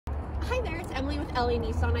Hi there, it's Emily with LA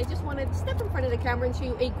Nissan. I just wanted to step in front of the camera and show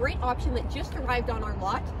you a great option that just arrived on our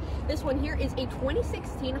lot. This one here is a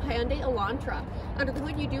 2016 Hyundai Elantra. Under the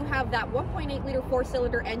hood, you do have that 1.8 liter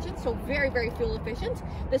 4-cylinder engine, so very fuel efficient.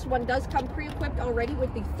 This one does come pre-equipped already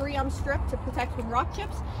with the 3M strip to protect from rock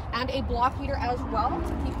chips and a block heater as well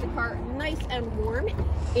to keep the car nice and warm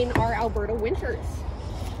in our Alberta winters.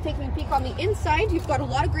 Taking a peek on the inside, you've got a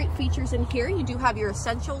lot of great features in here. You do have your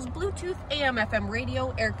essentials, Bluetooth, AM, FM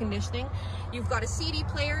radio, air conditioning. You've got a CD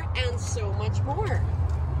player and so much more.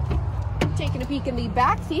 Taking a peek in the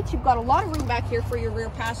back seats, you've got a lot of room back here for your rear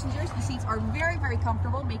passengers. The seats are very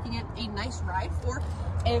comfortable, making it a nice ride for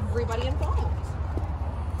everybody involved.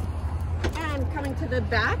 And coming to the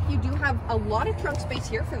back, you do have a lot of trunk space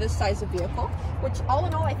here for this size of vehicle, which all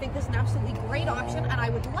in all, I think is an absolutely great option, and I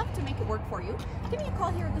would love to make it work for you. Give me a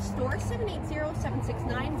call here at the store,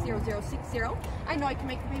 780-769-0060. I know I can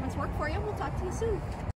make the payments work for you. We'll talk to you soon.